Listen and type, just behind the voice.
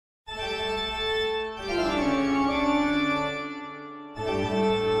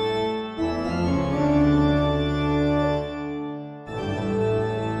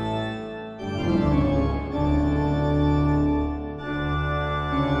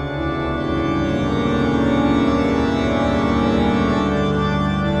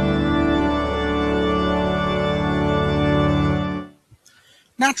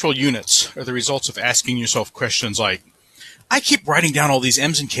natural units are the results of asking yourself questions like, I keep writing down all these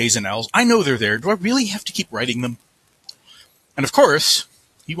M's and K's and L's. I know they're there. Do I really have to keep writing them? And of course,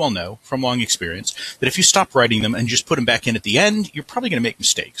 you all know from long experience that if you stop writing them and just put them back in at the end, you're probably going to make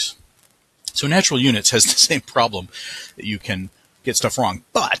mistakes. So natural units has the same problem, that you can get stuff wrong.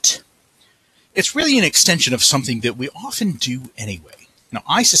 But it's really an extension of something that we often do anyway. Now,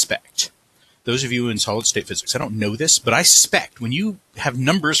 I suspect, those of you in solid state physics, I don't know this, but I suspect when you have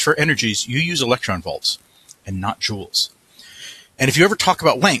numbers for energies, you use electron volts and not joules. And if you ever talk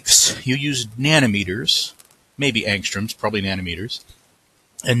about lengths, you use nanometers, maybe angstroms, probably nanometers,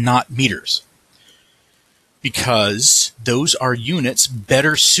 and not meters. Because those are units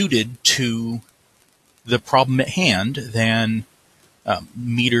better suited to the problem at hand than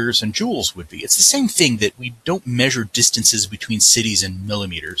meters and joules would be. It's the same thing that we don't measure distances between cities in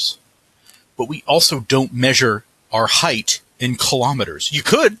millimeters, but we also don't measure our height in kilometers. You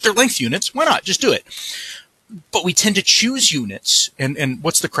could, they're length units, why not? Just do it. But we tend to choose units, and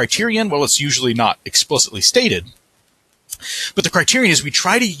what's the criterion? Well, it's usually not explicitly stated. But the criterion is we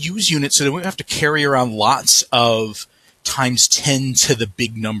try to use units so that we don't have to carry around lots of times 10 to the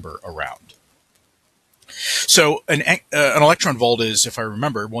big number around. So an electron volt is, if I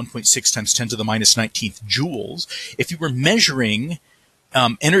remember, 1.6 times 10 to the minus 19th joules. If you were measuring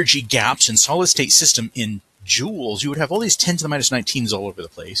energy gaps in solid state system in joules, you would have all these 10 to the minus 19s all over the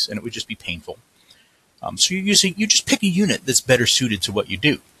place, and it would just be painful. So you just pick a unit that's better suited to what you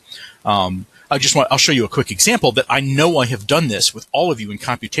do. I'll show you a quick example that I know I have done this with all of you in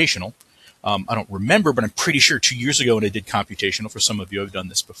computational. I don't remember, but I'm pretty sure 2 years ago when I did computational, for some of you I've done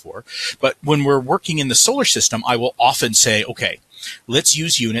this before. But when we're working in the solar system, I will often say, okay, let's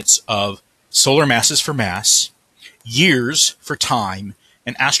use units of solar masses for mass, years for time,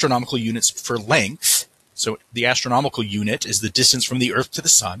 and astronomical units for length. So the astronomical unit is the distance from the Earth to the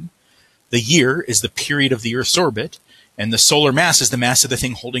Sun. The year is the period of the Earth's orbit, and the solar mass is the mass of the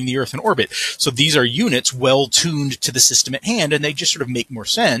thing holding the Earth in orbit. So these are units well tuned to the system at hand, and they just sort of make more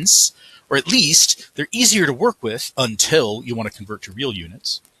sense, or at least they're easier to work with until you want to convert to real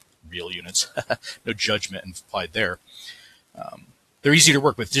units. Real units, no judgment implied there. They're easy to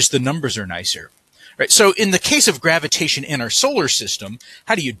work with, just the numbers are nicer. Right, so in the case of gravitation in our solar system,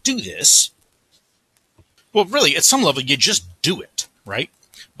 how do you do this? Well, really, at some level, you just do it, right?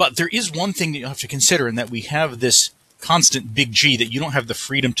 But there is one thing that you have to consider, in that we have this constant big G that you don't have the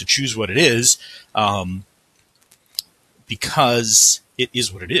freedom to choose what it is, because it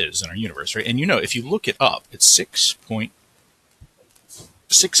is what it is in our universe, right? And you know, if you look it up, it's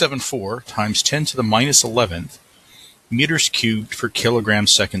 6.674 times 10 to the minus 11th meters cubed per kilogram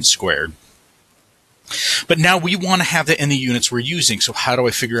second squared. But now we want to have that in the units we're using, so how do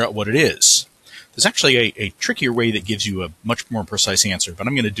I figure out what it is? There's actually a trickier way that gives you a much more precise answer, but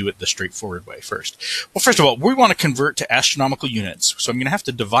I'm going to do it the straightforward way first. Well, first of all, we want to convert to astronomical units, so I'm going to have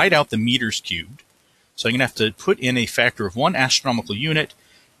to divide out the meters cubed. So I'm going to have to put in a factor of 1 astronomical unit,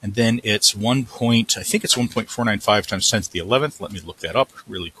 and then it's I think it's 1.495 times 10 to the 11th. Let me look that up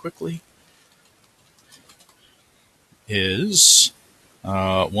really quickly. Is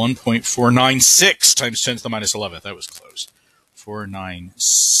 1.496 times 10 to the minus 11th. That was close.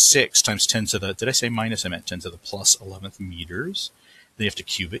 496 times 10 to the, did I say minus? I meant 10 to the plus 11th meters. Then you have to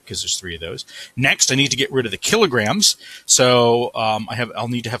cube it because there's 3 of those. Next, I need to get rid of the kilograms. So I'll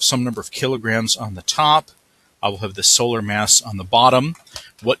need to have some number of kilograms on the top. I will have the solar mass on the bottom.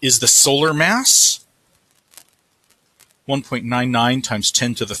 What is the solar mass? 1.99 times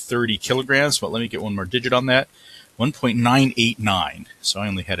 10 to the 30 kilograms. But let me get one more digit on that. 1.989. So I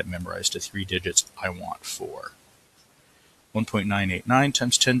only had it memorized to 3 digits. I want 4. 1.989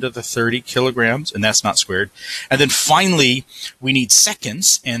 times 10 to the 30 kilograms, and that's not squared. And then finally, we need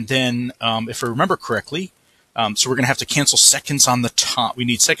seconds, and then, if I remember correctly, so we're going to have to cancel seconds on the top. We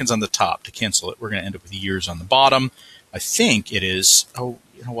need seconds on the top to cancel it. We're going to end up with years on the bottom. I think it is, oh,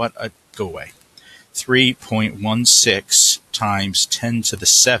 you know what, go away. 3.16 times 10 to the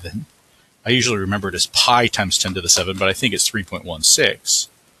 7. I usually remember it as pi times 10 to the 7, but I think it's 3.16.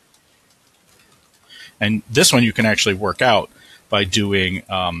 And this one you can actually work out by doing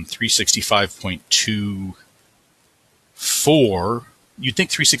 365.24. You'd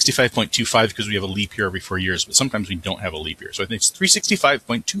think 365.25 because we have a leap year every 4 years, but sometimes we don't have a leap year. So I think it's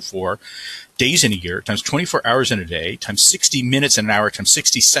 365.24 days in a year times 24 hours in a day times 60 minutes in an hour times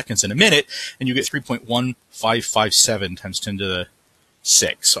 60 seconds in a minute, and you get 3.1557 times 10 to the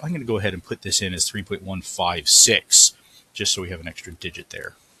 6. So I'm going to go ahead and put this in as 3.156 just so we have an extra digit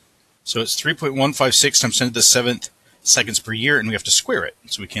there. So it's 3.156 times 10 to the 7th seconds per year, and we have to square it.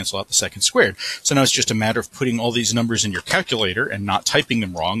 So we cancel out the seconds squared. So now it's just a matter of putting all these numbers in your calculator and not typing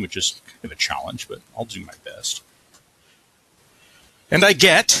them wrong, which is kind of a challenge, but I'll do my best. And I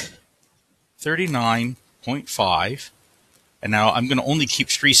get 39.5. And now I'm going to only keep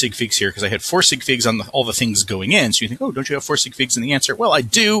 3 sig figs here because I had 4 sig figs on all the things going in. So you think, oh, don't you have 4 sig figs in the answer? Well, I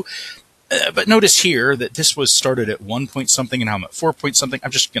do. But notice here that this was started at 1 point something and now I'm at 4 point something.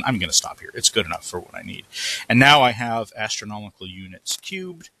 I'm going to stop here. It's good enough for what I need. And now I have astronomical units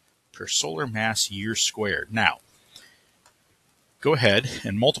cubed per solar mass year squared. Now, go ahead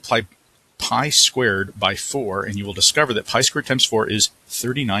and multiply pi squared by 4, and you will discover that pi squared times 4 is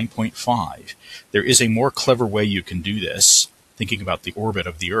 39.5. There is a more clever way you can do this, thinking about the orbit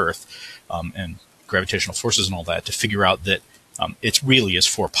of the Earth and gravitational forces and all that, to figure out that it really is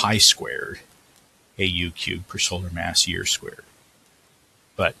 4 pi squared AU cubed per solar mass year squared.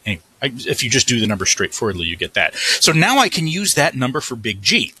 But anyway, if you just do the number straightforwardly, you get that. So now I can use that number for big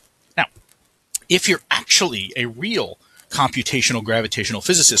G. Now, if you're actually a real computational gravitational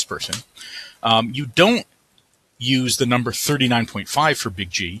physicist person, you don't use the number 39.5 for big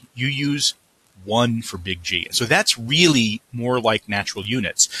G. You use 1 for big G. And so that's really more like natural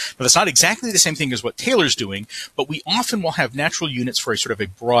units. Now, that's not exactly the same thing as what Taylor's doing, but we often will have natural units for a sort of a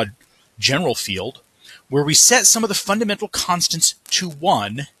broad general field where we set some of the fundamental constants to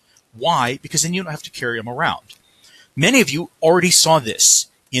 1. Why? Because then you don't have to carry them around. Many of you already saw this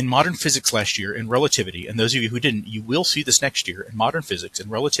in modern physics last year in relativity, and those of you who didn't, you will see this next year in modern physics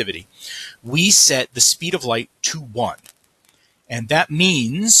and relativity. We set the speed of light to 1. And that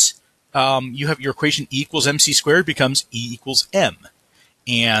means you have your equation E equals mc squared becomes E equals m.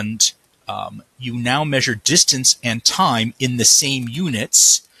 And you now measure distance and time in the same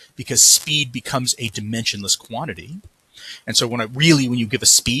units because speed becomes a dimensionless quantity. And so when you give a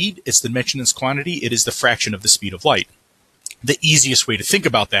speed, it's the dimensionless quantity. It is the fraction of the speed of light. The easiest way to think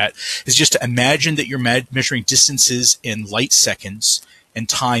about that is just to imagine that you're measuring distances in light seconds and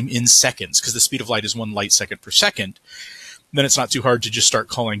time in seconds, because the speed of light is 1 light second per second. Then it's not too hard to just start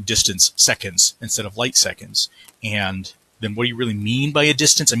calling distance seconds instead of light seconds. And then what do you really mean by a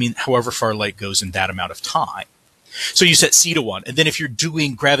distance? I mean, however far light goes in that amount of time. So you set c to 1. And then if you're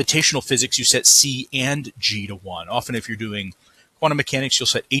doing gravitational physics, you set c and g to 1. Often if you're doing quantum mechanics, you'll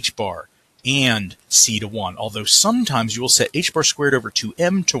set h bar and c to 1. Although sometimes you will set h bar squared over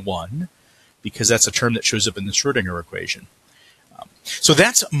 2m to 1, because that's a term that shows up in the Schrodinger equation. So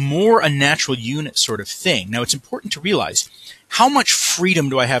that's more a natural unit sort of thing. Now, it's important to realize, how much freedom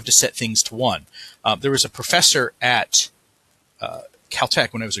do I have to set things to 1? There was a professor at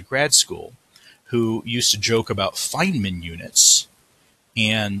Caltech when I was at grad school who used to joke about Feynman units.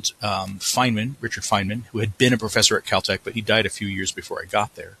 And Richard Feynman, who had been a professor at Caltech, but he died a few years before I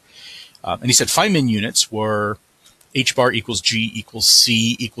got there. And he said Feynman units were h bar equals g equals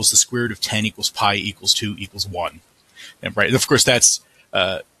c equals the square root of 10 equals pi equals 2 equals 1. And right, of course, that's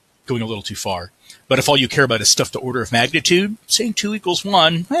going a little too far. But if all you care about is stuff to order of magnitude, saying 2 equals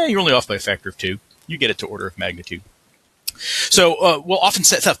 1, you're only off by a factor of 2. You get it to order of magnitude. So we'll often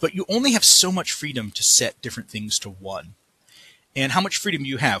set stuff, but you only have so much freedom to set different things to 1. And how much freedom do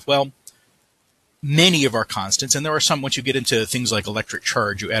you have? Well, many of our constants, and there are some, once you get into things like electric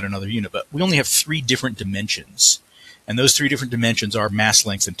charge, you add another unit, but we only have 3 different dimensions. And those 3 different dimensions are mass,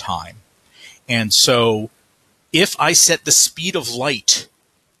 length, and time. And so if I set the speed of light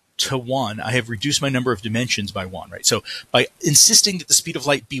to 1, I have reduced my number of dimensions by 1, right? So by insisting that the speed of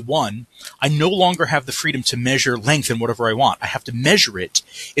light be 1, I no longer have the freedom to measure length in whatever I want. I have to measure it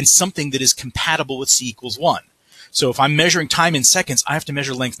in something that is compatible with c equals 1. So if I'm measuring time in seconds, I have to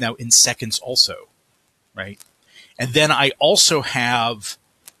measure length now in seconds also, right? And then I also have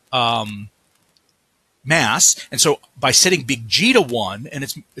mass. And so by setting big G to 1, and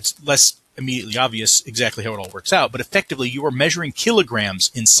it's less immediately obvious exactly how it all works out, but effectively you are measuring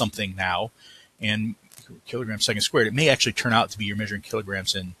kilograms in something now, and kilograms second squared. It may actually turn out to be you're measuring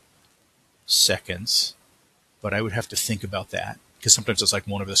kilograms in seconds, but I would have to think about that, because sometimes it's like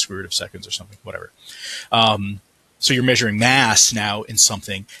 1 over the square root of seconds or something, whatever. So you're measuring mass now in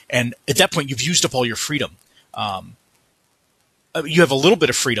something, and at that point you've used up all your freedom. You have a little bit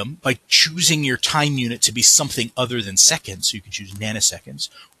of freedom by choosing your time unit to be something other than seconds. So you could choose nanoseconds,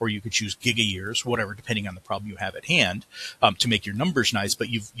 or you could choose gigayears, whatever, depending on the problem you have at hand, to make your numbers nice. But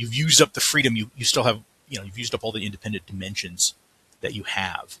you've used up the freedom. You still have, you've used up all the independent dimensions that you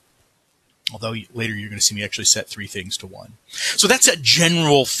have. Although later you're going to see me actually set 3 things to 1. So that's a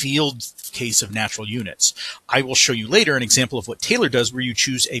general field case of natural units. I will show you later an example of what Taylor does, where you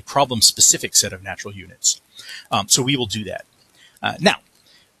choose a problem-specific set of natural units. So we will do that. Now,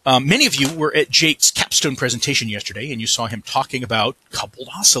 Many of you were at Jake's capstone presentation yesterday, and you saw him talking about coupled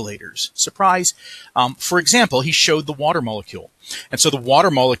oscillators. Surprise! For example, he showed the water molecule. And so the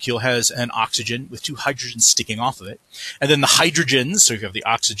water molecule has an oxygen with two hydrogens sticking off of it. And then the hydrogens, so you have the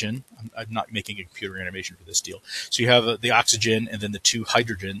oxygen. I'm not making a computer animation for this deal. So you have the oxygen and then the two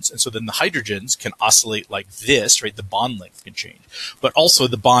hydrogens. And so then the hydrogens can oscillate like this, right? The bond length can change. But also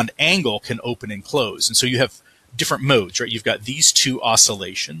the bond angle can open and close. And so you have different modes, right? You've got these two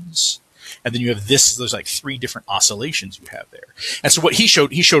oscillations, and then you have this. There's like three different oscillations you have there. And so what he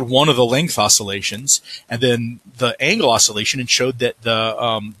showed one of the length oscillations, and then the angle oscillation, and showed that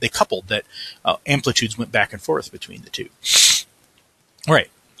they coupled, that amplitudes went back and forth between the two. All right.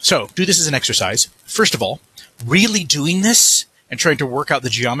 So do this as an exercise. First of all, really doing this and trying to work out the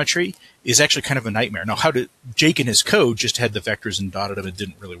geometry is actually kind of a nightmare. Now, Jake in his code just had the vectors and dotted them and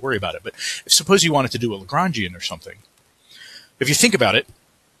didn't really worry about it. But suppose you wanted to do a Lagrangian or something. If you think about it,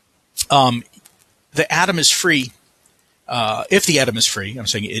 the atom is free. If the atom is free, I'm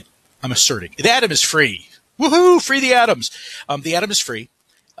asserting the atom is free. Woohoo! Free the atoms. The atom is free,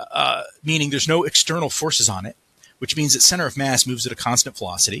 meaning there's no external forces on it, which means that center of mass moves at a constant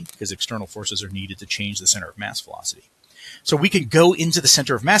velocity because external forces are needed to change the center of mass velocity. So we can go into the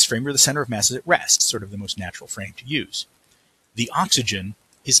center of mass frame where the center of mass is at rest, sort of the most natural frame to use. The oxygen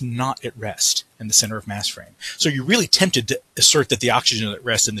is not at rest in the center of mass frame. So you're really tempted to assert that the oxygen is at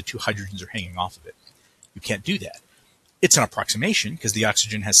rest and the two hydrogens are hanging off of it. You can't do that. It's an approximation because the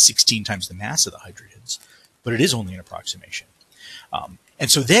oxygen has 16 times the mass of the hydrogens, but it is only an approximation. And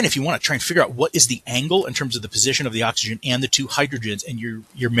so then if you want to try and figure out what is the angle in terms of the position of the oxygen and the two hydrogens, and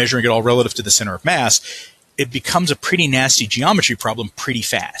you're measuring it all relative to the center of mass, it becomes a pretty nasty geometry problem pretty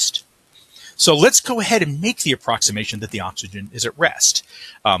fast. So let's go ahead and make the approximation that the oxygen is at rest.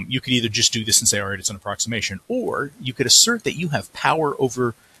 You could either just do this and say, all right, it's an approximation, or you could assert that you have power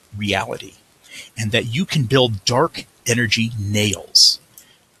over reality and that you can build dark energy nails.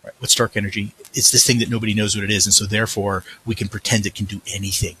 Right? What's dark energy? It's this thing that nobody knows what it is, and so therefore we can pretend it can do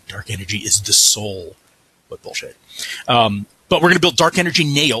anything. Dark energy is the soul. What bullshit. But we're going to build dark energy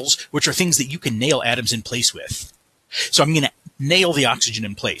nails, which are things that you can nail atoms in place with. So I'm going to nail the oxygen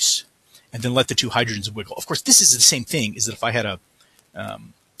in place and then let the two hydrogens wiggle. Of course, this is the same thing as that if I had a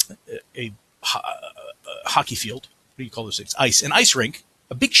hockey field, what do you call those things? An ice rink,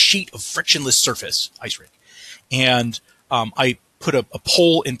 a big sheet of frictionless surface, ice rink. And I put a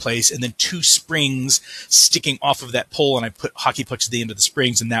pole in place and then two springs sticking off of that pole, and I put hockey pucks at the end of the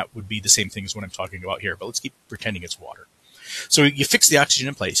springs, and that would be the same thing as what I'm talking about here. But let's keep pretending it's water. So you fix the oxygen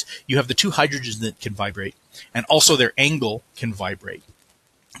in place. You have the two hydrogens that can vibrate, and also their angle can vibrate.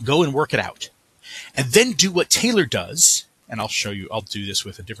 Go and work it out. And then do what Taylor does, and I'll show you. I'll do this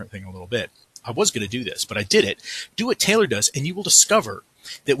with a different thing in a little bit. I was going to do this, but I did it. Do what Taylor does, and you will discover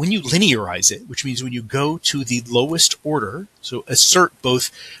that when you linearize it, which means when you go to the lowest order, so assert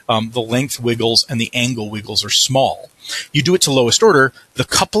both the length wiggles and the angle wiggles are small, you do it to lowest order, the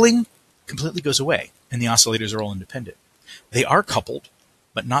coupling completely goes away, and the oscillators are all independent. They are coupled,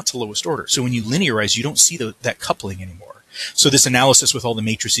 but not to lowest order. So when you linearize, you don't see that coupling anymore. So this analysis with all the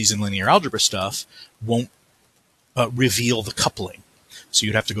matrices and linear algebra stuff won't reveal the coupling. So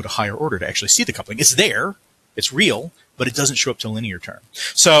you'd have to go to higher order to actually see the coupling. It's there, it's real, but it doesn't show up to a linear term.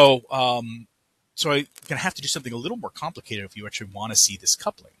 So I'm going to have to do something a little more complicated if you actually want to see this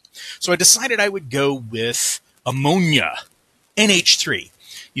coupling. So I decided I would go with ammonia, NH3.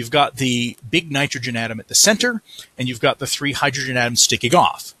 You've got the big nitrogen atom at the center, and you've got the three hydrogen atoms sticking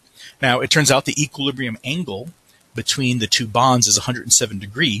off. Now, it turns out the equilibrium angle between the two bonds is 107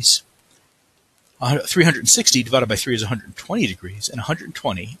 degrees. 360 divided by 3 is 120 degrees, and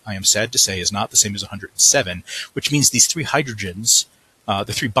 120, I am sad to say, is not the same as 107, which means these three hydrogens,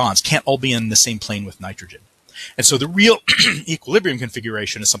 the three bonds, can't all be in the same plane with nitrogen. And so the real equilibrium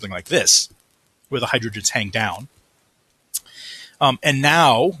configuration is something like this, where the hydrogens hang down. And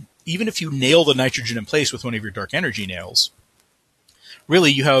now, even if you nail the nitrogen in place with one of your dark energy nails,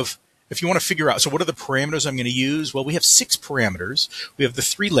 really you have, if you want to figure out, so what are the parameters I'm going to use? Well, we have 6 parameters. We have the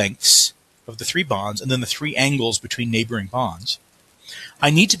 3 lengths of the 3 bonds, and then the 3 angles between neighboring bonds. I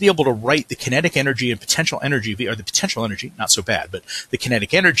need to be able to write the kinetic energy and potential energy, or the potential energy, not so bad, but the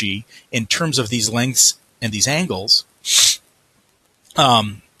kinetic energy in terms of these lengths and these angles.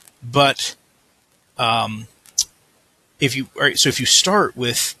 If you start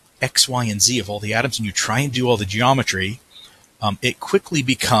with X, Y, and Z of all the atoms and you try and do all the geometry, it quickly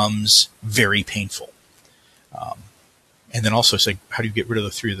becomes very painful. And then also, it's like, how do you get rid of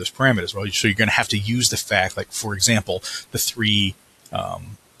the 3 of those parameters? Well, so you're going to have to use the fact, like, for example, the 3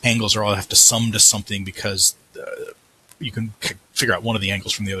 angles are all have to sum to something because you can figure out one of the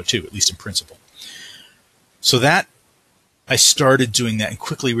angles from the other two, at least in principle. So that I started doing that and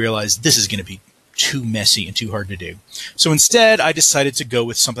quickly realized this is going to be too messy and too hard to do. So instead, I decided to go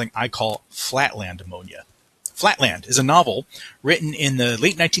with something I call flatland ammonia. Flatland is a novel written in the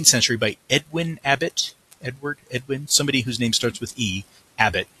late 19th century by Edwin Abbott. Edwin, somebody whose name starts with E,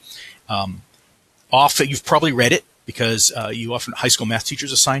 Abbott. You've probably read it because you often, high school math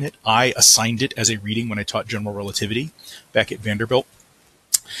teachers assign it. I assigned it as a reading when I taught general relativity back at Vanderbilt,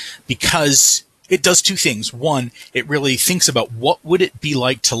 because it does two things. One, it really thinks about what would it be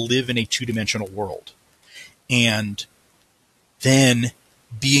like to live in a two-dimensional world, and then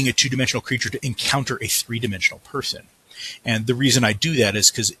being a two-dimensional creature to encounter a three-dimensional person. And the reason I do that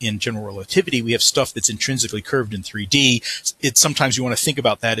is because in general relativity, we have stuff that's intrinsically curved in 3D. Sometimes you want to think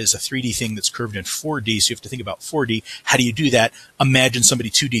about that as a 3D thing that's curved in 4D, so you have to think about 4D. How do you do that? Imagine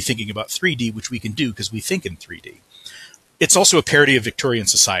somebody 2D thinking about 3D, which we can do because we think in 3D. It's also a parody of Victorian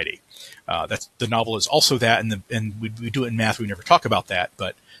society. That's the novel is also that, and we do it in math. We never talk about that,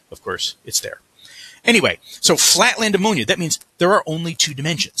 but of course it's there. Anyway, so flatland ammonia, that means there are only two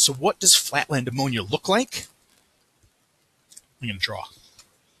dimensions. So what does flatland ammonia look like? I'm going to draw.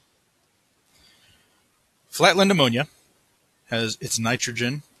 Flatland ammonia has its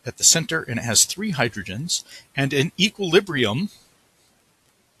nitrogen at the center, and it has 3 hydrogens, and in equilibrium,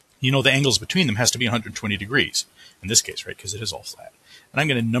 you know the angles between them has to be 120 degrees in this case, right, because it is all flat. And I'm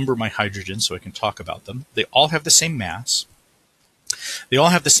going to number my hydrogens so I can talk about them. They all have the same mass. They all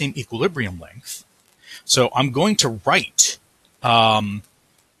have the same equilibrium length. So I'm going to write the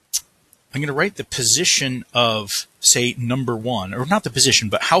position of, say, number 1, or not the position,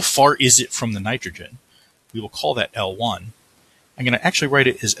 but how far is it from the nitrogen? We will call that L1. I'm going to actually write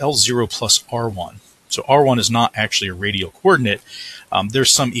it as L0 plus R1. So R1 is not actually a radial coordinate.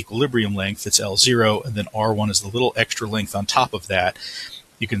 There's some equilibrium length that's L0, and then R1 is the little extra length on top of that.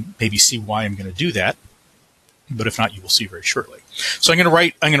 You can maybe see why I'm going to do that, but if not, you will see very shortly. So I'm going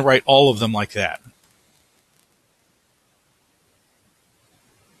to write all of them like that.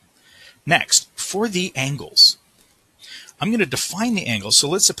 Next, for the angles, I'm going to define the angles. So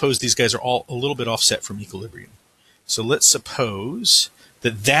let's suppose these guys are all a little bit offset from equilibrium. So let's suppose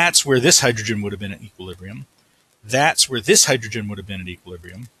that that's where this hydrogen would have been at equilibrium. That's where this hydrogen would have been at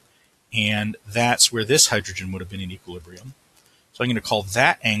equilibrium. And that's where this hydrogen would have been in equilibrium. So I'm going to call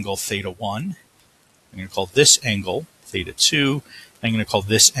that angle theta 1. I'm going to call this angle theta 2. I'm going to call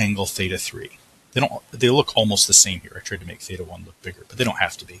this angle theta 3. They look almost the same here. I tried to make theta 1 look bigger, but they don't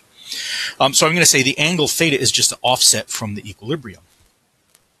have to be. So I'm going to say the angle theta is just an offset from the equilibrium.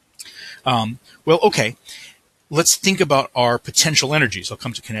 Well, okay. Let's think about our potential energies. I'll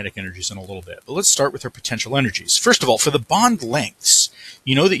come to kinetic energies in a little bit, but let's start with our potential energies. First of all, for the bond lengths,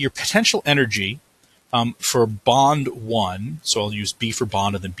 you know that your potential energy for bond 1, so I'll use B for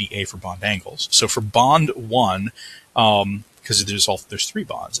bond and then BA for bond angles. So for bond 1, because there's 3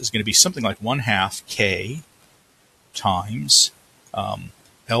 bonds, is going to be something like 1/2 K times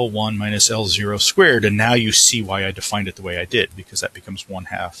L1 minus L0 squared, and now you see why I defined it the way I did, because that becomes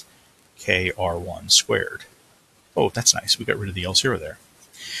 1/2 KR1 squared. Oh, that's nice. We got rid of the L0 there.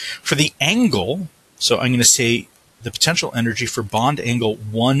 For the angle, so I'm going to say the potential energy for bond angle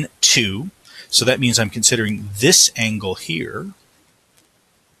 1, 2. So that means I'm considering this angle here.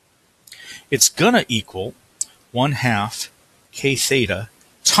 It's going to equal 1/2 K theta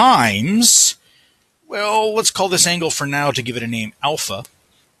times, well, let's call this angle for now to give it a name alpha.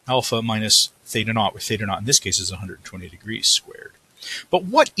 Alpha minus theta naught, where theta naught in this case is 120 degrees squared. But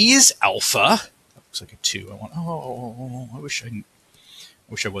what is alpha? Looks like a 2. I wish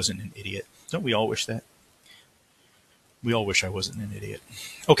I wasn't an idiot. Don't we all wish that? We all wish I wasn't an idiot.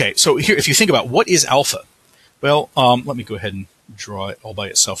 Okay, so here, if you think about what is alpha, well, let me go ahead and draw it all by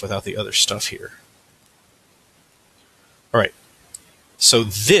itself without the other stuff here. All right, so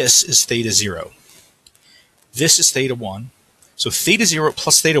this is theta 0. This is theta 1. So theta 0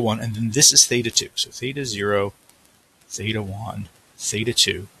 plus theta 1, and then this is theta 2. So theta 0, theta 1, theta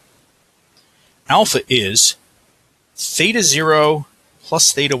 2. Alpha is theta 0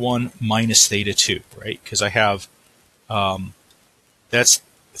 plus theta 1 minus theta 2, right? Because I have, that's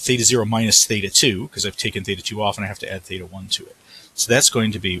theta 0 minus theta 2, because I've taken theta 2 off and I have to add theta 1 to it. So that's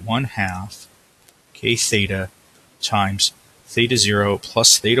going to be 1/2 K theta times theta 0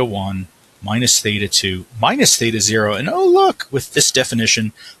 plus theta 1 minus theta 2 minus theta 0. And oh, look, with this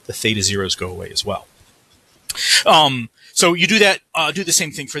definition, the theta 0s go away as well. So you do that, do the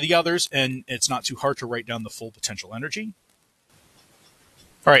same thing for the others, and it's not too hard to write down the full potential energy.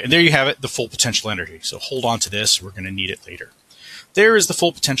 All right, and there you have it, the full potential energy. So hold on to this. We're going to need it later. There is the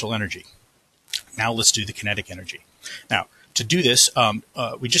full potential energy. Now let's do the kinetic energy. Now, to do this,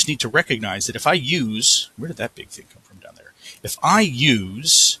 we just need to recognize that if I use, where did that big thing come from down there? If I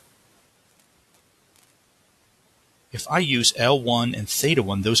use L1 and theta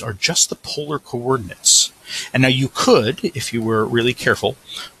 1, those are just the polar coordinates. And now you could, if you were really careful,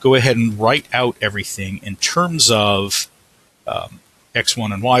 go ahead and write out everything in terms of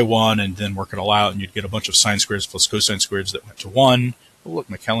x1 and y1, and then work it all out, and you'd get a bunch of sine squares plus cosine squares that went to 1. Oh, look,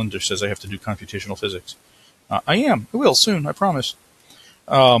 my calendar says I have to do computational physics. I will soon, I promise.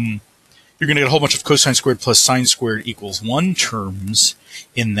 You're going to get a whole bunch of cosine squared plus sine squared equals 1 terms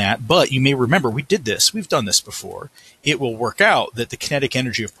in that. But you may remember, we did this. We've done this before. It will work out that the kinetic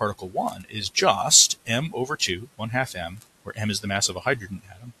energy of particle 1 is just m over 2, 1/2 m, where m is the mass of a hydrogen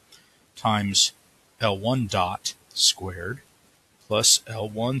atom, times L1 dot squared plus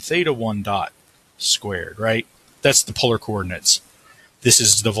L1 theta 1 dot squared, right? That's the polar coordinates. This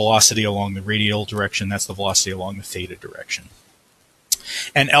is the velocity along the radial direction. That's the velocity along the theta direction.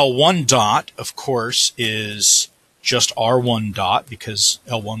 And L1 dot, of course, is just R1 dot, because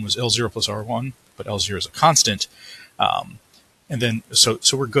L1 was L0 plus R1, but L0 is a constant. And then, so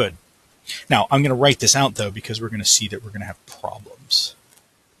we're good. Now, I'm going to write this out, though, because we're going to see that we're going to have problems.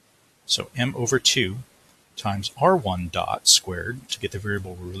 So m over 2 times R1 dot squared, to get the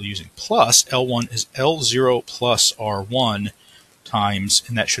variable we're really using, plus L1 is L0 plus R1 times,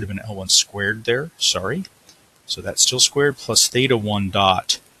 and that should have been L1 squared there, sorry. So that's still squared plus theta 1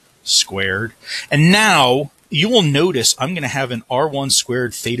 dot squared. And now you will notice I'm going to have an R1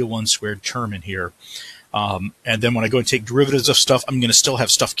 squared theta 1 squared term in here. And then when I go and take derivatives of stuff, I'm going to still have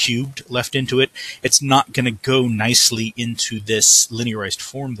stuff cubed left into it. It's not going to go nicely into this linearized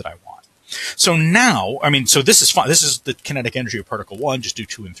form that I want. So now, so this is fine. This is the kinetic energy of particle 1. Just do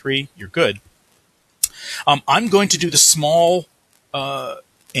 2 and 3. You're good. I'm going to do the small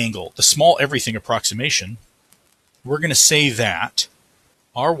angle, the small everything approximation. We're going to say that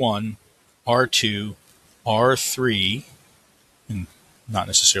R1, R2, R3, and not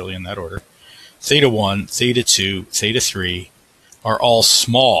necessarily in that order, theta 1, theta 2, theta 3 are all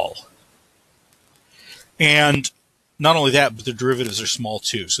small. And not only that, but the derivatives are small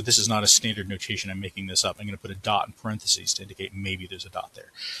too. So this is not a standard notation. I'm making this up. I'm going to put a dot in parentheses to indicate maybe there's a dot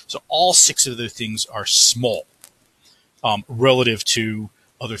there. So all 6 of those things are small relative to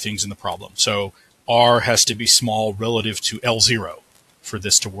other things in the problem. So R has to be small relative to L0 for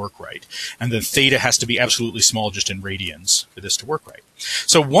this to work right. And then theta has to be absolutely small just in radians for this to work right.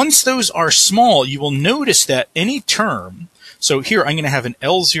 So once those are small, you will notice that any term, so here I'm going to have an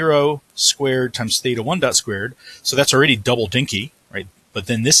L0 squared times theta 1 dot squared. So that's already double dinky, right? But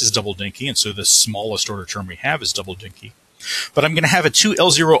then this is double dinky, and so the smallest order term we have is double dinky. But I'm going to have a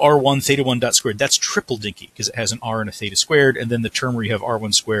 2L0R1 theta 1 dot squared. That's triple dinky because it has an R and a theta squared. And then the term where you have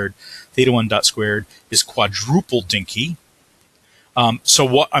R1 squared, theta 1 dot squared is quadruple dinky. So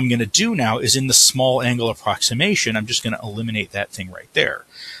what I'm going to do now is in the small angle approximation, I'm just going to eliminate that thing right there.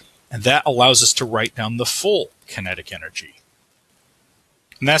 And that allows us to write down the full kinetic energy.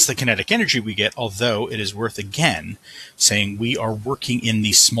 And that's the kinetic energy we get, although it is worth, again, saying we are working in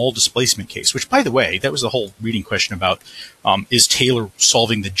the small displacement case, which, by the way, that was the whole reading question about, is Taylor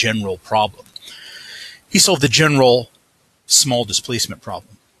solving the general problem? He solved the general small displacement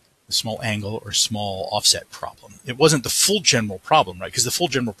problem, the small angle or small offset problem. It wasn't the full general problem, right? Because the full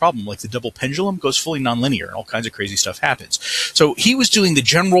general problem, like the double pendulum, goes fully nonlinear and all kinds of crazy stuff happens. So he was doing the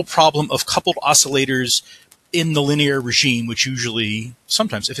general problem of coupled oscillators in the linear regime, which usually,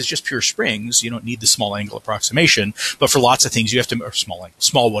 sometimes, if it's just pure springs, you don't need the small angle approximation. But for lots of things, you have to, or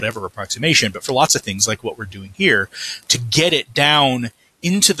small whatever approximation. But for lots of things, like what we're doing here, to get it down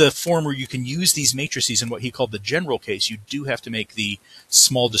into the form where you can use these matrices in what he called the general case, you do have to make the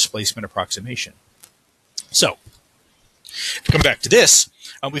small displacement approximation. So, to come back to this,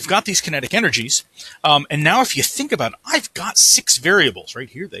 we've got these kinetic energies, and now if you think about it, I've got 6 variables, right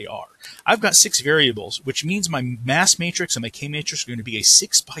here they are. I've got 6 variables, which means my mass matrix and my K matrix are going to be a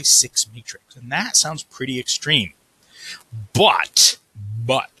 6 by 6 matrix, and that sounds pretty extreme. But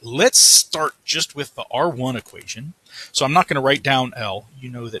let's start just with the R1 equation. So I'm not going to write down L. You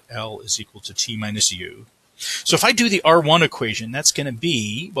know that L is equal to T minus U. So if I do the R1 equation, that's going to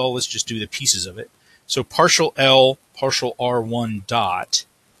be, well, let's just do the pieces of it. So partial L, partial R1 dot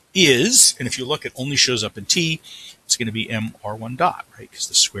is, and if you look, it only shows up in T, it's going to be M R1 dot, right? Because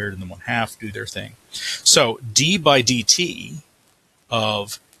the squared and the 1/2 do their thing. So d by dt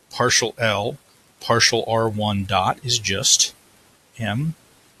of partial L, partial R1 dot is just M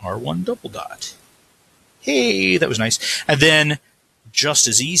R1 double dot. Hey, that was nice. And then, just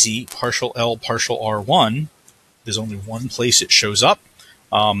as easy, partial L, partial R1, there's only one place it shows up.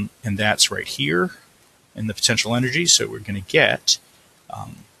 And that's right here in the potential energy. So we're going to get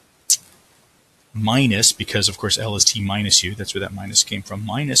minus, because of course L is T minus U, that's where that minus came from,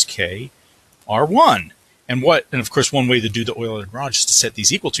 minus K R1. And of course, one way to do the Euler-Lagrange is to set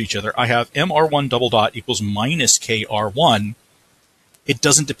these equal to each other. I have MR1 double dot equals minus KR1. It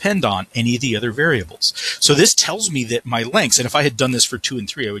doesn't depend on any of the other variables. So this tells me that my lengths, and if I had done this for 2 and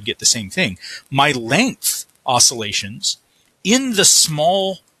 3, I would get the same thing. My length oscillations in the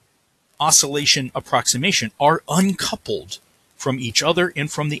small oscillation approximation are uncoupled from each other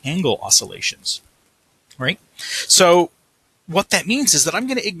and from the angle oscillations, right? So what that means is that I'm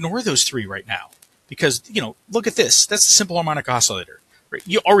going to ignore those 3 right now because, look at this. That's the simple harmonic oscillator. Right?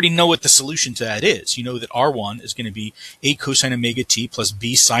 You already know what the solution to that is. You know that R1 is going to be A cosine omega t plus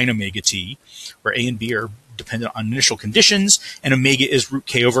B sine omega t, where A and B are dependent on initial conditions, and omega is root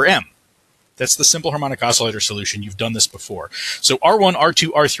K over M. That's the simple harmonic oscillator solution. You've done this before. So R1, R2,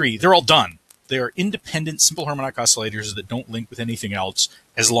 R3, they're all done. They are independent simple harmonic oscillators that don't link with anything else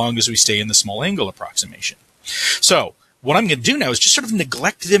as long as we stay in the small angle approximation. So what I'm going to do now is just sort of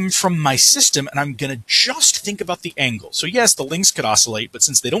neglect them from my system, and I'm going to just think about the angle. So yes, the lengths could oscillate, but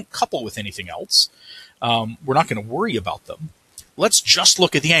since they don't couple with anything else, we're not going to worry about them. Let's just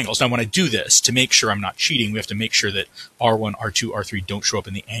look at the angles. Now, when I do this, to make sure I'm not cheating, we have to make sure that R1, R2, R3 don't show up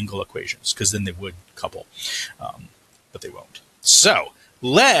in the angle equations, because then they would couple, but they won't. So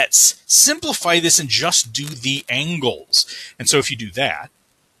let's simplify this and just do the angles. And so if you do that,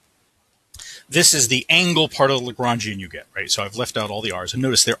 this is the angle part of the Lagrangian you get, right? So I've left out all the R's. And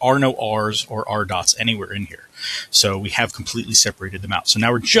notice there are no R's or R dots anywhere in here. So we have completely separated them out. So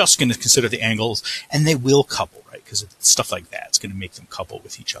now we're just going to consider the angles, and they will couple, right? Because stuff like that, it's going to make them couple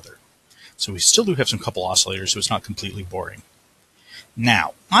with each other. So we still do have some couple oscillators, so it's not completely boring.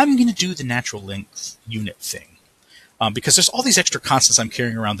 Now, I'm going to do the natural length unit thing. Because there's all these extra constants I'm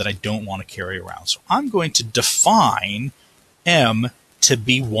carrying around that I don't want to carry around. So I'm going to define M to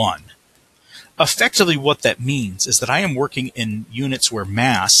be 1. Effectively, what that means is that I am working in units where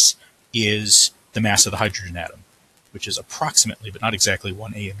mass is the mass of the hydrogen atom, which is approximately, but not exactly,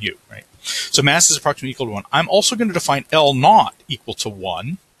 1 AMU, right? So mass is approximately equal to 1. I'm also going to define L naught equal to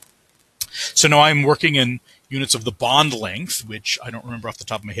 1. So now I'm working in units of the bond length, which I don't remember off the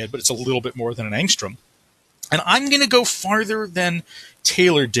top of my head, but it's a little bit more than an angstrom. And I'm going to go farther than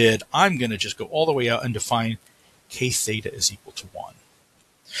Taylor did. I'm going to just go all the way out and define K theta is equal to 1.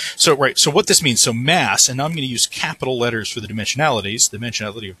 So, right, so what this means, so mass, and now I'm going to use capital letters for the dimensionalities. The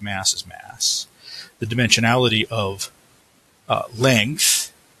dimensionality of mass is mass. The dimensionality of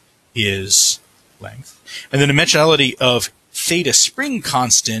length is length. And the dimensionality of theta spring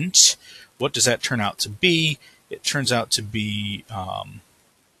constant, what does that turn out to be? It turns out to be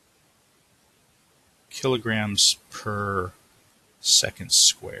kilograms per second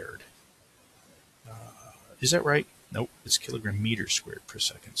squared. Is that right? Nope, it's kilogram meters squared per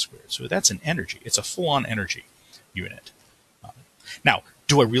second squared. So that's an energy. It's a full-on energy unit. Now,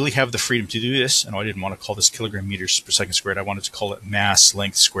 do I really have the freedom to do this? And I didn't want to call this kilogram meters per second squared. I wanted to call it mass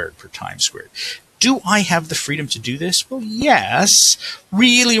length squared per time squared. Do I have the freedom to do this? Well, yes.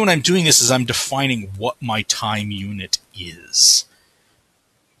 Really, when I'm doing this is I'm defining what my time unit is.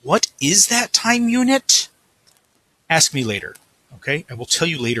 What is that time unit? Ask me later. Okay, I will tell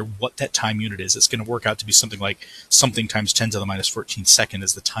you later what that time unit is. It's going to work out to be something like something times 10 to the minus 14 second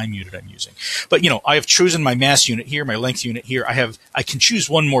is the time unit I'm using. But, I have chosen my mass unit here, my length unit here. I can choose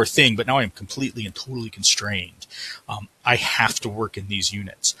one more thing, but now I'm completely and totally constrained. I have to work in these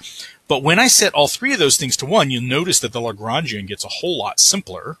units. But when I set all 3 of those things to 1, you'll notice that the Lagrangian gets a whole lot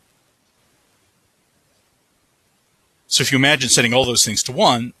simpler. So if you imagine setting all those things to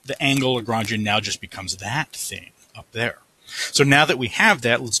 1, the angle Lagrangian now just becomes that thing up there. So now that we have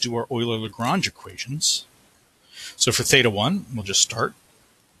that, let's do our Euler-Lagrange equations. So for theta 1, we'll just start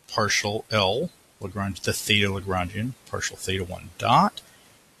partial L Lagrange, the theta Lagrangian, partial theta 1 dot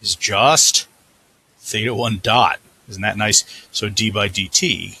is just theta 1 dot. Isn't that nice? So d by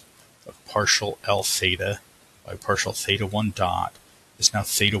dt of partial L theta by partial theta 1 dot is now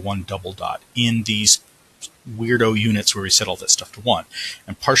theta 1 double dot in these weirdo units where we set all that stuff to 1.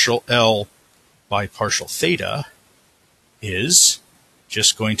 And partial L by partial theta is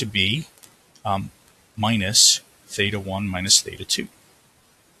just going to be minus theta 1 minus theta 2,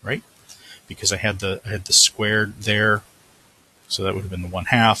 right? Because I had the squared there, so that would have been the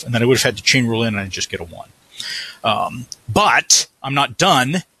 1/2, and then I would have had to chain rule in and I'd just get a 1. But I'm not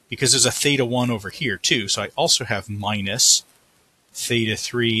done because there's a theta 1 over here too, so I also have minus theta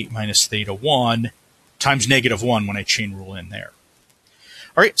 3 minus theta 1 times negative 1 when I chain rule in there.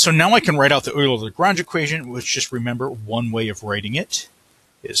 All right, so now I can write out the Euler-Lagrange equation, which just remember one way of writing it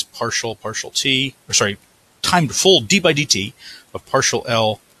is partial t, or sorry, time to full d by dt of partial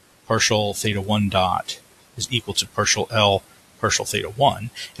L partial theta 1 dot is equal to partial L partial theta 1.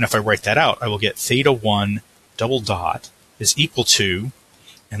 And if I write that out, I will get theta 1 double dot is equal to,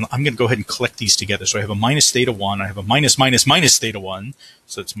 and I'm going to go ahead and collect these together. So I have a minus theta 1, I have a minus theta 1,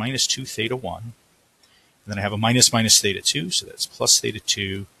 so it's minus 2 theta 1. And then I have a minus theta 2, so that's plus theta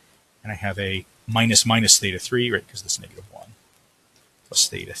 2. And I have a minus theta 3, right, because this negative 1, plus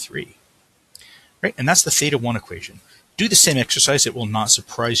theta 3. Right, and that's the theta 1 equation. Do the same exercise. It will not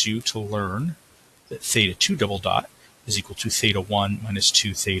surprise you to learn that theta 2 double dot is equal to theta 1 minus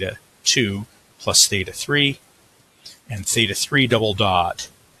 2 theta 2 plus theta 3. And theta 3 double dot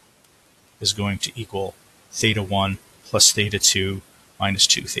is going to equal theta 1 plus theta 2 minus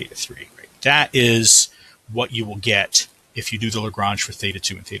 2 theta 3. Right? That is what you will get if you do the Lagrange for theta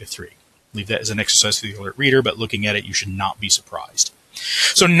 2 and theta 3. Leave that as an exercise for the alert reader, but looking at it, you should not be surprised.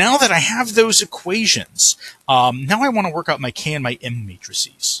 So now that I have those equations, now I want to work out my K and my M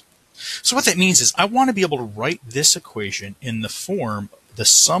matrices. So what that means is I want to be able to write this equation in the form the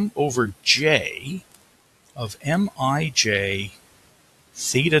sum over J of Mij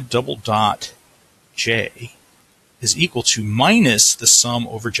theta double dot J is equal to minus the sum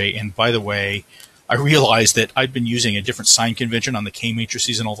over J. And by the way, I realized that I've been using a different sign convention on the K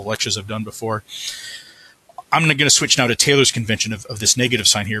matrices in all the lectures I've done before. I'm going to switch now to Taylor's convention of this negative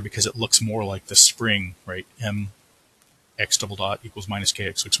sign here because it looks more like the spring, right? Mx double dot equals minus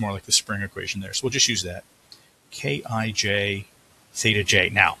Kx looks more like the spring equation there. So we'll just use that. Kij theta j.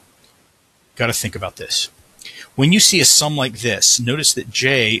 Now, got to think about this. When you see a sum like this, notice that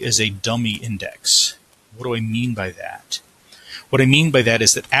j is a dummy index. What do I mean by that? What I mean by that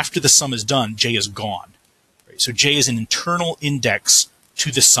is that after the sum is done, j is gone. Right? So j is an internal index to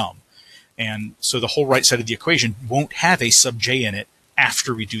the sum. And so the whole right side of the equation won't have a sub j in it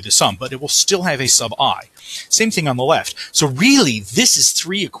after we do the sum, but it will still have a sub I. Same thing on the left. So really, this is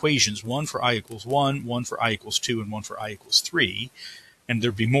three equations, one for I equals 1, one for I equals 2, and one for I equals 3. And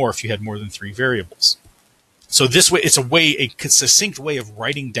there'd be more if you had more than 3 variables. So this way, it's a succinct way of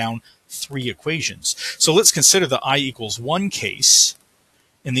writing down 3 equations. So let's consider the I equals 1 case.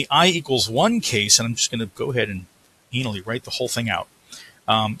 In the I equals 1 case, and I'm just going to go ahead and anally write the whole thing out.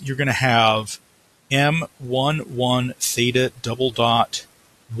 You're going to have M11 theta double dot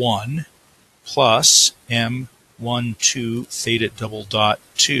 1 plus M12 theta double dot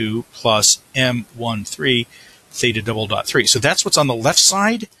 2 plus M13 theta double dot 3. So that's what's on the left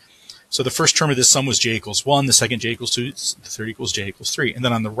side. So the first term of this sum was j equals 1, the second j equals 2, the third equals j equals 3. And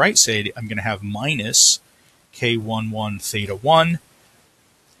then on the right side, I'm going to have minus K11 theta 1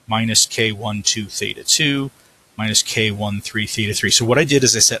 minus K12 theta 2 minus K13 theta 3. So what I did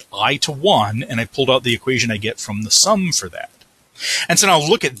is I set I to 1, and I pulled out the equation I get from the sum for that. And so now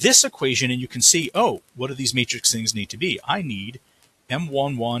look at this equation, and you can see, oh, what do these matrix things need to be? I need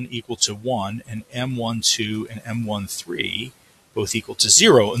M11 equal to 1, and M12 and M13 both equal to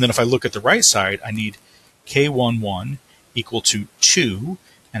 0. And then if I look at the right side, I need K11 equal to 2,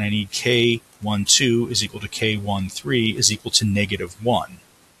 and I need K12 is equal to K13 is equal to negative 1,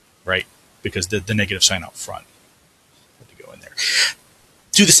 right? Because the negative sign out front.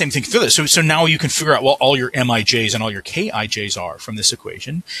 Do the same thing for this. So now you can figure out what all your Mij's and all your Kij's are from this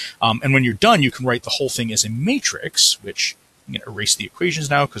equation. And when you're done, you can write the whole thing as a matrix, which I'm going to erase the equations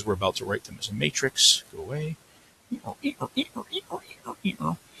now because we're about to write them as a matrix. Go away.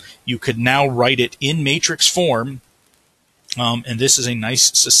 You could now write it in matrix form. And this is a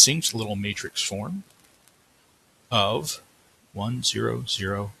nice, succinct little matrix form of 1, 0,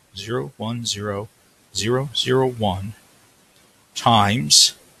 0, 0, 1, 0, 0, 0, 1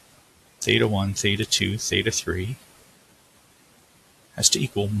 times theta 1, theta 2, theta 3 has to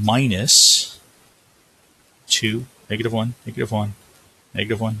equal minus 2, negative 1, negative 1,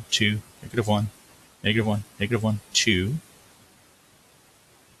 negative 1, 2, negative 1, negative 1, negative 1, 2,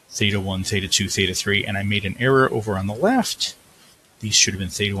 theta 1, theta 2, theta 3, and I made an error over on the left. These should have been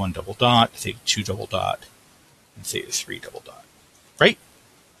theta 1 double dot, theta 2 double dot, and theta 3 double dot, right?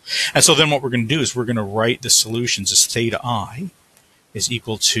 And so then what we're going to do is we're going to write the solutions as theta I is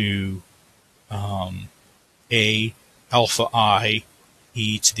equal to A alpha I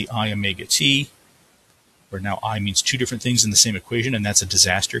e to the I omega t, where now I means two different things in the same equation, and that's a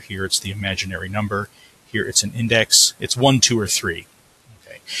disaster. Here it's the imaginary number. Here it's an index. It's 1, 2, or 3.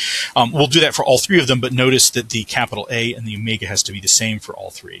 Okay. We'll do that for all 3 of them, but notice that the capital A and the omega has to be the same for all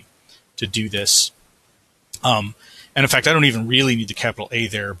 3 to do this. And in fact, I don't even really need the capital A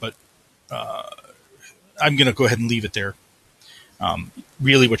there, but I'm going to go ahead and leave it there.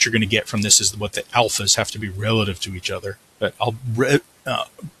 Really what you're going to get from this is what the alphas have to be relative to each other. But I'll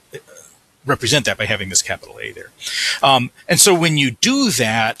represent that by having this capital A there. And so when you do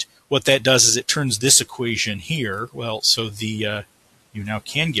that, what that does is it turns this equation here. Well, so the you now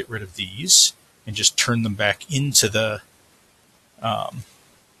can get rid of these and just turn them back into the.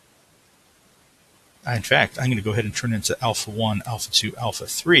 In fact, I'm going to go ahead and turn it into alpha 1, alpha 2, alpha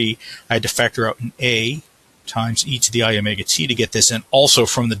 3. I had to factor out an A times e to the I omega t to get this. And also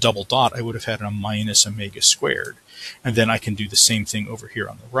from the double dot, I would have had a minus omega squared. And then I can do the same thing over here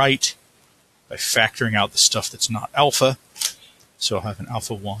on the right by factoring out the stuff that's not alpha. So I'll have an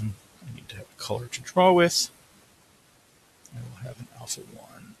alpha 1. I need to have a color to draw with. I will have an alpha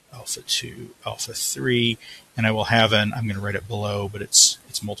 1, alpha 2, alpha 3, and I will have an, I'm going to write it below, but it's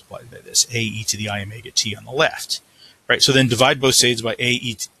multiplied by this, a e to the I omega t on the left. Right, so then divide both sides by a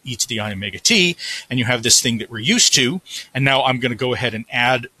e to the I omega t, and you have this thing that we're used to. And now I'm going to go ahead and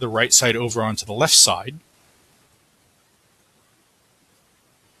add the right side over onto the left side.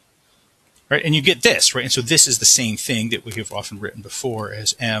 Right, and you get this, right? And so this is the same thing that we have often written before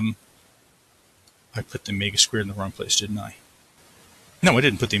as m. I put the omega squared in the wrong place, didn't I? No, I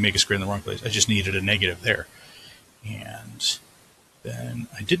didn't put the omega squared in the wrong place. I just needed a negative there. And then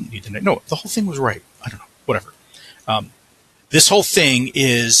I didn't need the negative. No, the whole thing was right. I don't know, whatever. This whole thing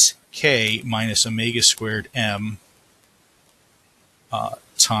is k minus omega squared m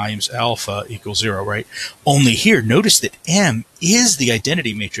times alpha equals 0, right? Only here, notice that m is the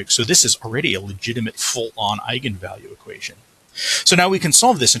identity matrix, so this is already a legitimate full-on eigenvalue equation. So now we can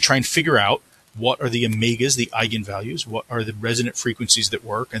solve this and try and figure out what are the omegas, the eigenvalues, what are the resonant frequencies that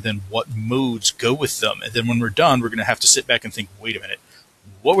work, and then what modes go with them. And then when we're done, we're going to have to sit back and think, wait a minute,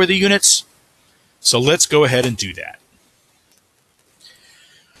 what were the units? So let's go ahead and do that.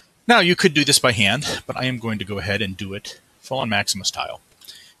 Now, you could do this by hand, but I am going to go ahead and do it full-on Maxima style.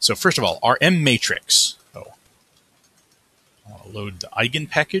 So first of all, our M matrix. Oh, I'll load the eigen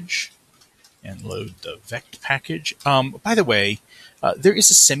package and load the vect package. By the way, there is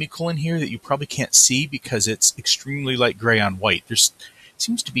a semicolon here that you probably can't see because it's extremely light gray on white. There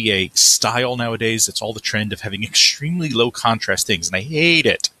seems to be a style nowadays that's all the trend of having extremely low contrast things, and I hate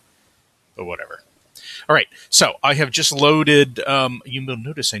it, but whatever. All right, so I have just loaded, you will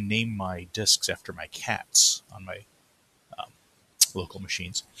notice I named my disks after my cats on my local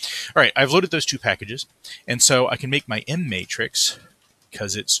machines. All right, I've loaded those two packages, and so I can make my M matrix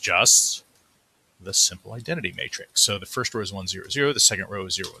because it's just the simple identity matrix. So the first row is 1, 0, 0, the second row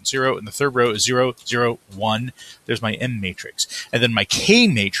is 0, 1, 0, and the third row is 0, 0, 1. There's my M matrix. And then my K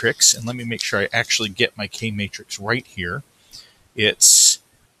matrix, and let me make sure I actually get my K matrix right here. It's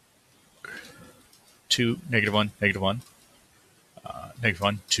 2, negative 1, negative 1, negative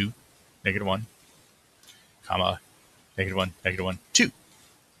 1, 2, negative 1, comma, negative 1, negative 1, 2.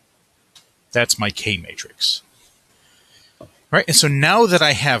 That's my K matrix. All right, and so now that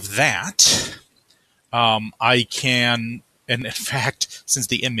I have that, I can, and in fact, since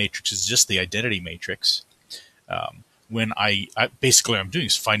the M matrix is just the identity matrix, when basically what I'm doing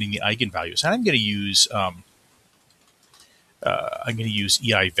is finding the eigenvalues, and I'm going to use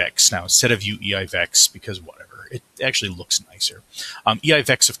EIVEX now instead of UEIVEX because whatever, it actually looks nicer.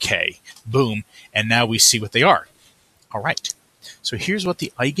 EIVEX of K, boom, and now we see what they are. All right, so here's what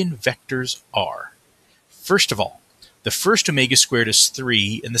the eigenvectors are. First of all, the first omega squared is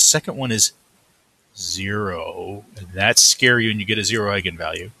 3, and the second one is 0. And that's scary when you get a 0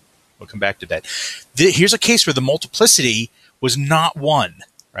 eigenvalue. We'll come back to that. Here's a case where the multiplicity was not 1,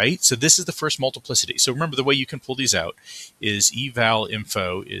 right? So this is the first multiplicity. So remember, the way you can pull these out is eval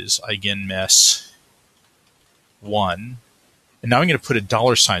info is eigenmess 1. And now I'm going to put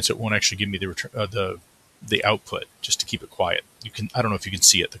a $sign so it won't actually give me the output, just to keep it quiet. I don't know if you can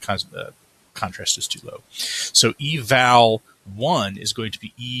see it. The contrast is too low. So eval 1 is going to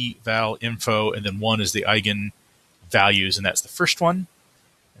be eval info, and then 1 is the eigenvalues, and that's the first one.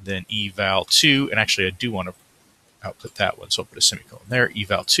 And then eval 2, and actually I do want to output that one, so I'll put a semicolon there.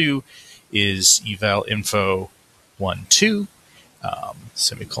 Eval 2 is eval info 1, 2,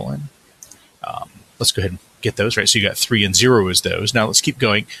 semicolon. Let's go ahead and get those, right? So you got 3 and 0 is those. Now let's keep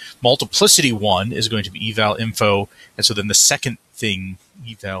going. Multiplicity 1 is going to be eval info, and so then the second thing,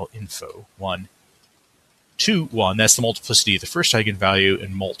 eval info 1, 2, 1, that's the multiplicity of the first eigenvalue,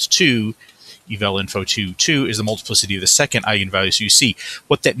 and mult 2, eval info 2, 2 is the multiplicity of the second eigenvalue. So you see,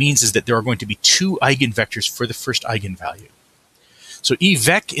 what that means is that there are going to be 2 eigenvectors for the first eigenvalue. So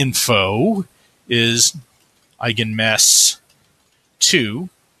evec info is eigenmess 2,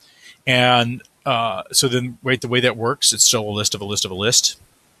 and so then, right, the way that works, it's still a list of a list of a list.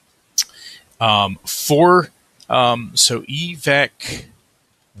 So evec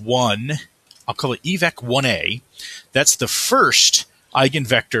 1, I'll call it evec 1a. That's the first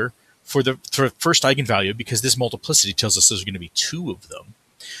eigenvector for the first eigenvalue, because this multiplicity tells us there's going to be 2 of them.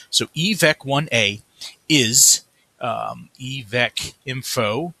 So evec1a is evec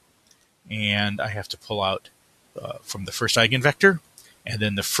info, and I have to pull out from the first eigenvector, and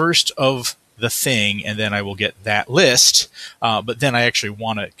then the first of the thing, and then I will get that list. But then I actually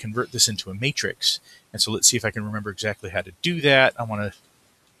want to convert this into a matrix. And so let's see if I can remember exactly how to do that. I want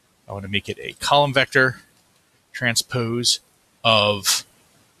to make it a column vector transpose of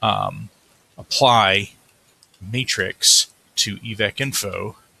apply matrix to evec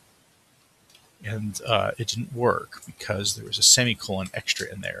info. And it didn't work because there was a semicolon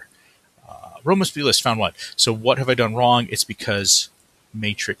extra in there. Row must be list, found 1. So what have I done wrong? It's because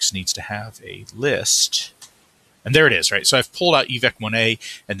matrix needs to have a list. And there it is, right? So I've pulled out evec1a,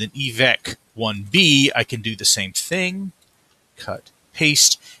 and then evec1b, I can do the same thing. Cut,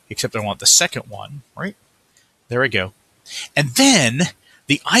 paste, except I want the second one, right? There I go. And then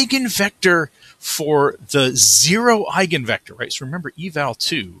the eigenvector for the 0 eigenvector, right? So remember,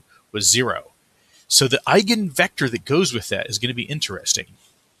 eval2 was 0. So the eigenvector that goes with that is going to be interesting.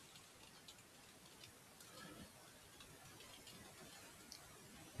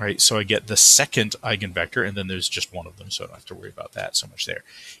 Right, so I get the second eigenvector, and then there's just one of them, so I don't have to worry about that so much there,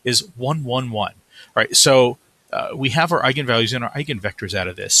 is 1, 1, 1. All right, so we have our eigenvalues and our eigenvectors out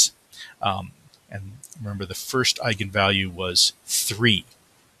of this. And remember, the first eigenvalue was 3.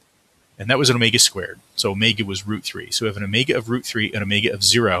 And that was an omega squared. So omega was root 3. So we have an omega of root 3, an omega of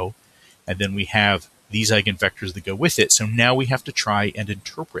 0, and then we have these eigenvectors that go with it. So now we have to try and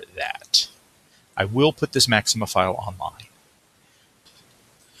interpret that. I will put this Maxima file online.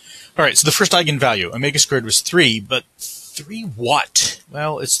 All right, so the first eigenvalue, omega squared, was 3, but 3 what?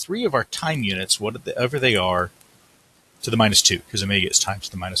 Well, it's 3 of our time units, whatever they are, to the minus 2, because omega is time to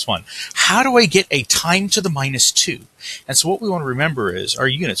the minus 1. How do I get a time to the minus 2? And so what we want to remember is our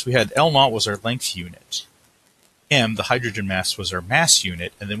units. We had L naught was our length unit. M, the hydrogen mass, was our mass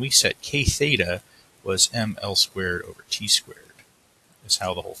unit, and then we set K theta was mL squared over T squared. That's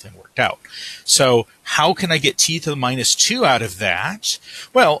how the whole thing worked out. So how can I get T to the minus 2 out of that?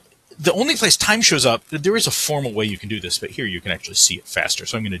 Well, the only place time shows up, there is a formal way you can do this, but here you can actually see it faster,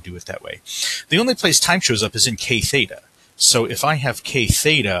 so I'm going to do it that way. The only place time shows up is in K theta. So if I have K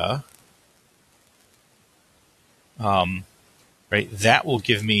theta, right, that will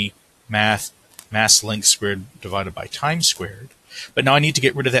give me mass length squared divided by time squared. But now I need to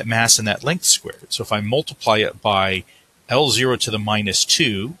get rid of that mass and that length squared. So if I multiply it by L0 to the minus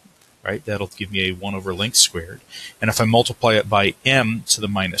 2, right, that'll give me a 1 over length squared. And if I multiply it by m to the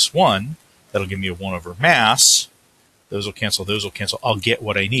minus 1, that'll give me a 1 over mass. Those will cancel, those will cancel. I'll get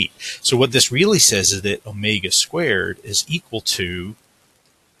what I need. So what this really says is that omega squared is equal to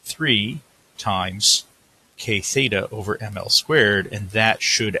 3 times K theta over mL squared, and that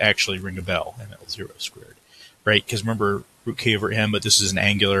should actually ring a bell, mL0 squared, right? Because remember, root K over m, but this is an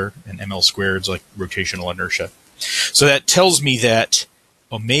angular, and mL squared is like rotational inertia. So that tells me that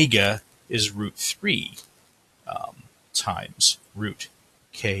omega is root 3 times root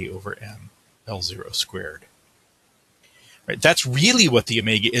K over m L0 squared. Right, that's really what the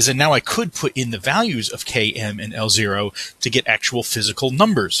omega is, and now I could put in the values of K, m, and L0 to get actual physical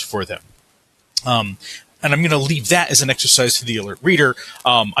numbers for them. And I'm going to leave that as an exercise for the alert reader.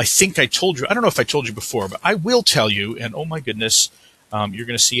 I think I told you, I don't know if I told you before, but I will tell you, and oh my goodness, you're going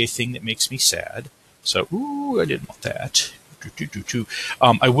to see a thing that makes me sad. So, ooh, I didn't want that.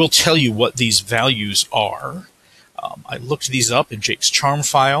 I will tell you what these values are. I looked these up in Jake's charm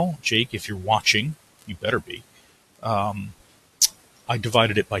file. Jake, if you're watching, you better be. I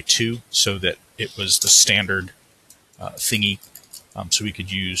divided it by 2 so that it was the standard thingy. So we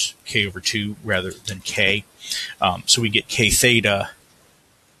could use K over 2 rather than K. So we get K theta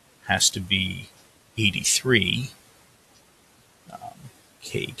has to be 83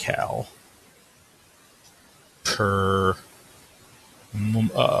 kcal per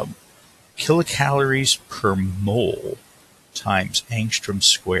kilocalories per mole times angstrom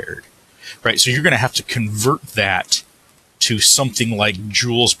squared. Right, so you're going to have to convert that to something like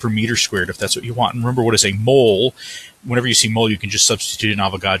joules per meter squared if that's what you want. And remember, what is a mole? Whenever you see mole, you can just substitute in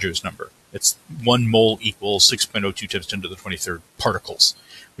Avogadro's number. It's 1 mole equals 6.02 times 10 to the 23rd particles,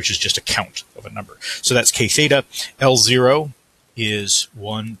 which is just a count of a number. So that's K theta. L0 is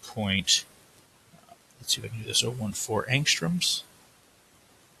 1. Let's see if I can do this. 0.14 angstroms,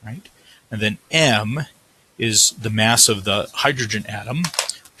 right? And then M is the mass of the hydrogen atom,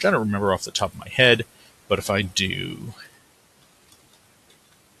 which I don't remember off the top of my head, but if I do,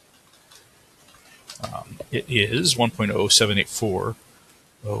 it is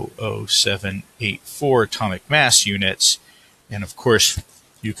 1.00784 atomic mass units, And of course,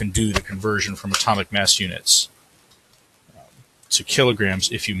 you can do the conversion from atomic mass units to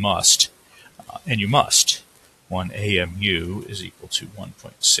kilograms if you must. And you must. 1 AMU is equal to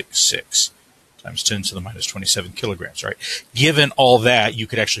 1.66 times 10 to the minus 27 kilograms, right? Given all that, you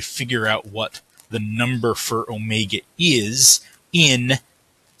could actually figure out what the number for omega is in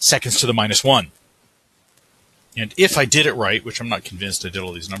seconds to the minus 1. And if I did it right, which I'm not convinced I did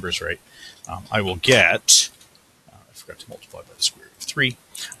all these numbers right, I will get, I forgot to multiply by the square root of 3,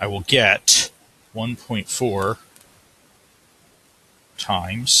 I will get 1.4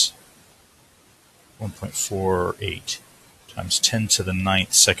 times 1.48 times 10 to the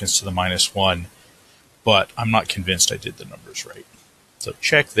 9th seconds to the minus 1, but I'm not convinced I did the numbers right. So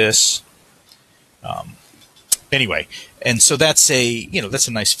check this. Anyway, and so that's a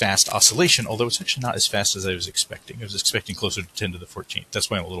nice fast oscillation, although it's actually not as fast as I was expecting. I was expecting closer to 10 to the 14th. That's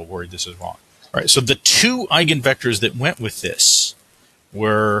why I'm a little worried this is wrong. All right, so the two eigenvectors that went with this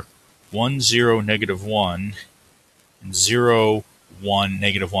were 1, 0, negative 1, and 0, 1,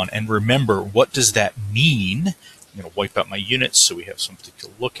 negative 1. And remember, what does that mean? I'm going to wipe out my units so we have something to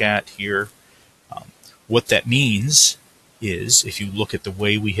look at here. What that means is, if you look at the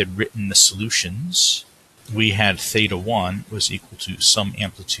way we had written the solutions, we had theta 1 was equal to some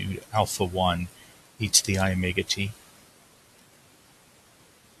amplitude alpha 1 e to the I omega t.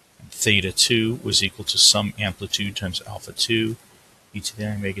 And theta 2 was equal to some amplitude times alpha 2 e to the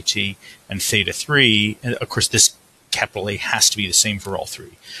I omega t. And theta 3, and of course this capital A has to be the same for all three,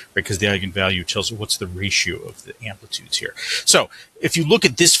 right? Because the eigenvalue tells you what's the ratio of the amplitudes here. So if you look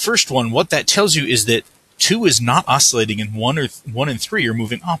at this first one, what that tells you is that 2 is not oscillating and 1 and 3 are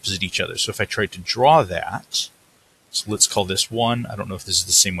moving opposite each other. So if I tried to draw that, so let's call this 1. I don't know if this is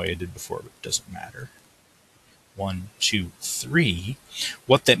the same way I did before, but it doesn't matter. 1, 2, 3.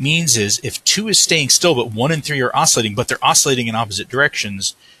 What that means is if 2 is staying still, but 1 and 3 are oscillating, but they're oscillating in opposite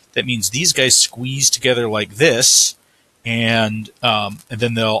directions, that means these guys squeeze together like this, and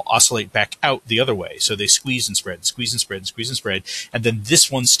then they'll oscillate back out the other way. So they squeeze and spread, squeeze and spread, squeeze and spread, and then this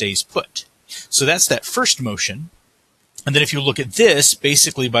one stays put. So that's that first motion. And then if you look at this,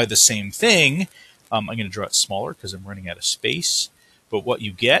 basically by the same thing, I'm going to draw it smaller because I'm running out of space. But what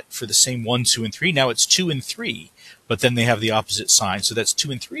you get for the same 1, 2, and 3, now it's 2 and 3, but then they have the opposite sign. So that's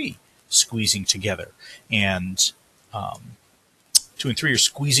 2 and 3 squeezing together. And 2 and 3 are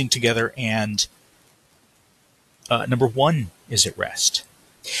squeezing together, and number 1 is at rest.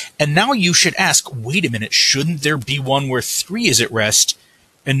 And now you should ask, wait a minute, shouldn't there be one where 3 is at rest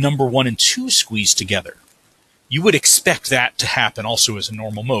and number 1 and 2 squeeze together? You would expect that to happen also as a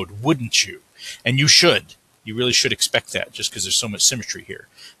normal mode, wouldn't you? And you should. You really should expect that, just because there's so much symmetry here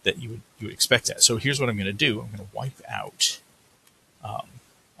that you would expect that. So here's what I'm going to do. I'm going to wipe out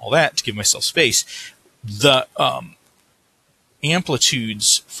all that to give myself space. The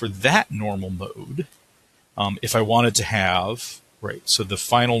amplitudes for that normal mode, if I wanted to have, right, so the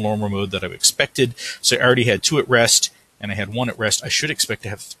final normal mode that I've expected, so I already had 2 at rest, and I had 1 at rest, I should expect to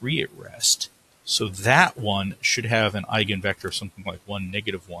have 3 at rest. So that one should have an eigenvector of something like 1,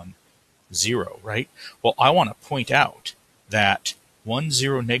 negative 1, 0, right? Well, I want to point out that 1,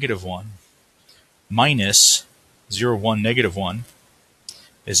 0, negative 1 minus 0, 1, negative 1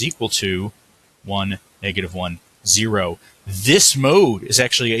 is equal to 1, negative 1, 0. This mode is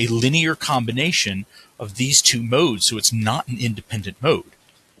actually a linear combination of these two modes, so it's not an independent mode.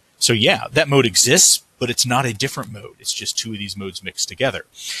 So yeah, that mode exists, but it's not a different mode. It's just two of these modes mixed together.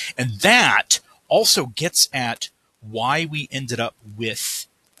 And that also gets at why we ended up with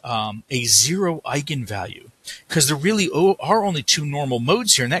a 0 eigenvalue, because there really are only 2 normal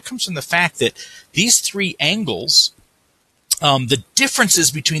modes here, and that comes from the fact that these 3 angles, the differences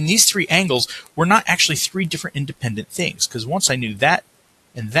between these 3 angles were not actually 3 different independent things, because once I knew that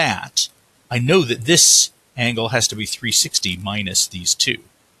and that, I know that this angle has to be 360 minus these 2,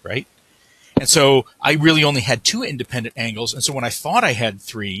 right? And so I really only had 2 independent angles, and so when I thought I had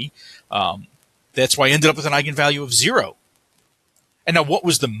 3, that's why I ended up with an eigenvalue of 0. And now what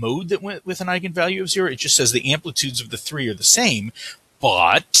was the mode that went with an eigenvalue of 0? It just says the amplitudes of the 3 are the same,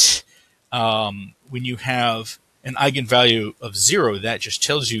 but when you have an eigenvalue of 0, that just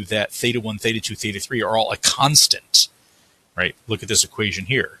tells you that theta 1, theta 2, theta 3 are all a constant, right? Look at this equation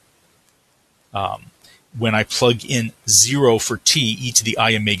here. When I plug in 0 for t, e to the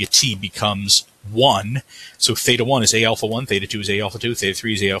I omega t becomes 1. So theta 1 is a alpha 1, theta 2 is a alpha 2, theta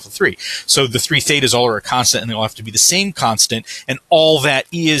 3 is a alpha 3. So the 3 thetas all are a constant, and they all have to be the same constant, and all that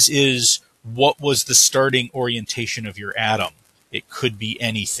is what was the starting orientation of your atom. It could be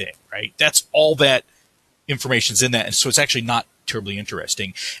anything, right? That's all that information's in that, and so it's actually not terribly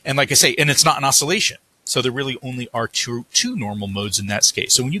interesting. And like I say, and it's not an oscillation. So there really only are two normal modes in that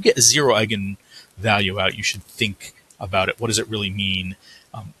case. So when you get a zero eigenvalue out, you should think about it. What does it really mean?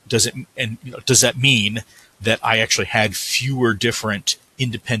 Does that mean that I actually had fewer different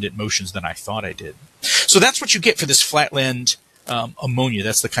independent motions than I thought I did? So that's what you get for this flatland ammonia.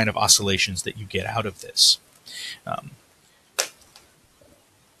 That's the kind of oscillations that you get out of this.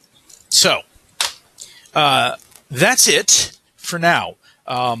 So that's it for now.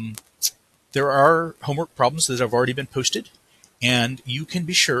 There are homework problems that have already been posted, and you can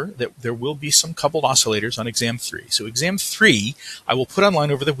be sure that there will be some coupled oscillators on exam 3. So exam 3, I will put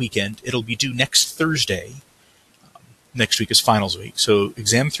online over the weekend. It'll be due next Thursday. Next week is finals week. So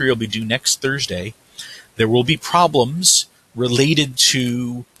exam 3 will be due next Thursday. There will be problems related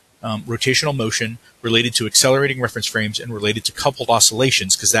to rotational motion, related to accelerating reference frames, and related to coupled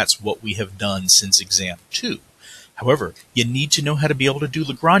oscillations, because that's what we have done since exam 2. However, you need to know how to be able to do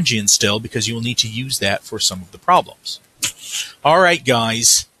Lagrangian still, because you will need to use that for some of the problems. All right,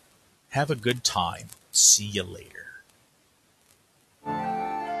 guys. Have a good time. See you later.